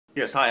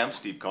Yes, hi, I'm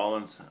Steve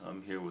Collins.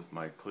 I'm here with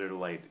my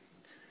Clearlight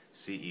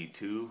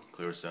CE-2,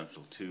 Clear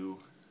Essential 2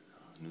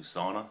 new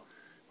sauna.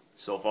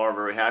 So far,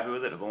 very happy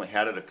with it. I've only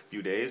had it a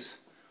few days.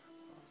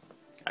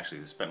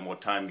 Actually, I spent more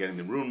time getting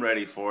the room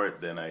ready for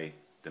it than I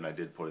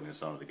did putting the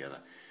sauna together.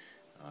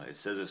 It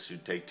says it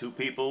should take two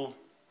people,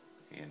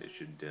 and it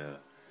should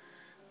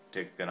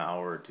take an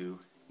hour or two.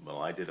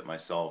 Well, I did it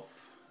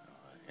myself,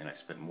 and I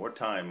spent more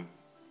time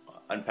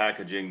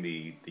unpackaging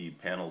the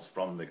panels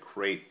from the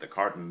crate, the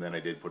carton, than I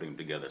did putting them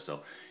together. So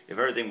if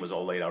everything was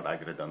all laid out, I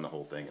could have done the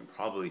whole thing in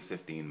probably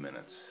 15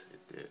 minutes.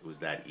 It was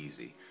that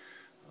easy.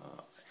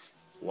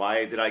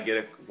 Why did I get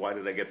it? Why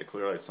did I get the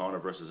Clearlight sauna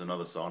versus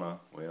another sauna?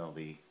 Well,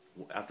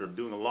 after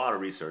doing a lot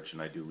of research,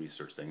 and I do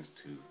research things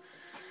to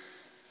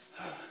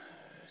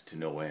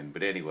no end.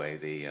 But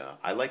anyway,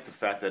 I like the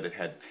fact that it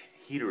had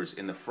heaters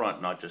in the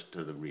front, not just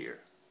to the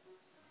rear.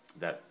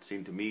 That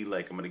seemed to me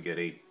like I'm going to get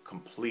a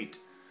complete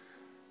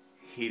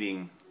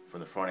heating from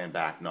the front and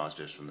back, not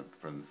just from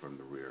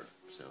the rear.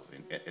 So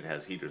it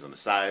has heaters on the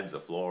sides, the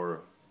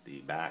floor, the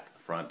back, the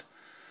front.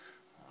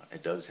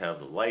 It does have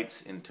the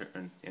lights,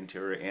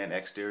 interior and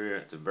exterior.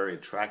 It's a very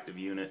attractive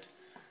unit.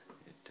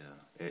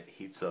 It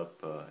heats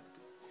up.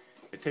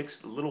 It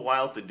takes a little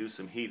while to do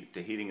some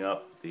heating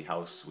up the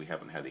house. We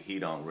haven't had the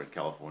heat on. We're in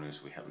California,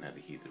 so we haven't had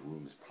the heat. The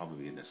room is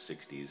probably in the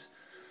 60s.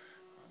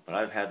 But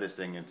I've had this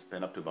thing. It's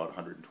been up to about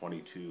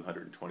 122,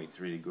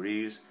 123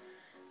 degrees.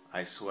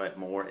 I sweat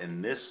more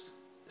in this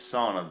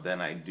sauna than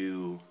I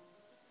do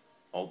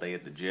all day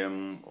at the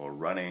gym or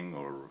running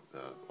or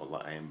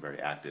I am very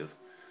active.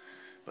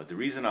 But the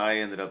reason I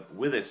ended up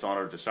with a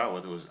sauna to start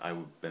with was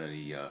I've been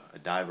a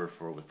diver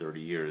for over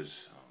 30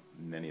 years,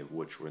 many of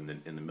which were in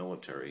the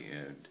military,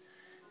 and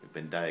have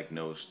been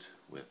diagnosed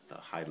with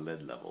high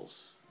lead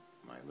levels.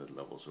 My lead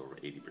levels are over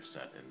 80%,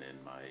 and then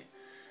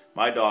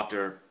my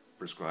doctor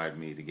prescribed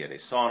me to get a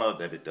sauna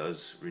that it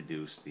does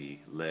reduce the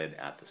lead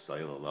at the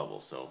cellular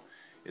level. So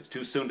it's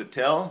too soon to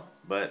tell,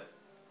 but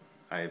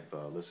I've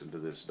listened to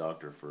this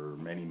doctor for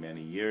many,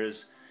 many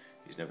years.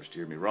 He's never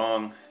steered me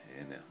wrong,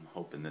 and I'm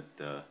hoping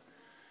that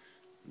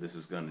this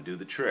is going to do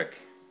the trick.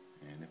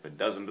 And if it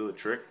doesn't do the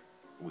trick,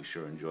 we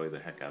sure enjoy the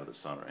heck out of the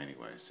sauna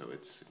anyway. So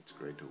it's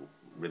great to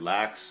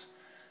relax,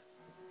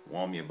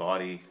 warm your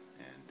body,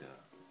 and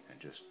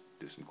just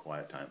do some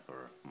quiet time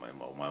for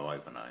my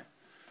wife and I.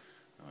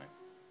 All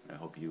right. I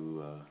hope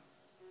you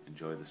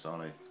enjoy the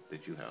sauna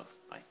that you have.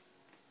 Bye.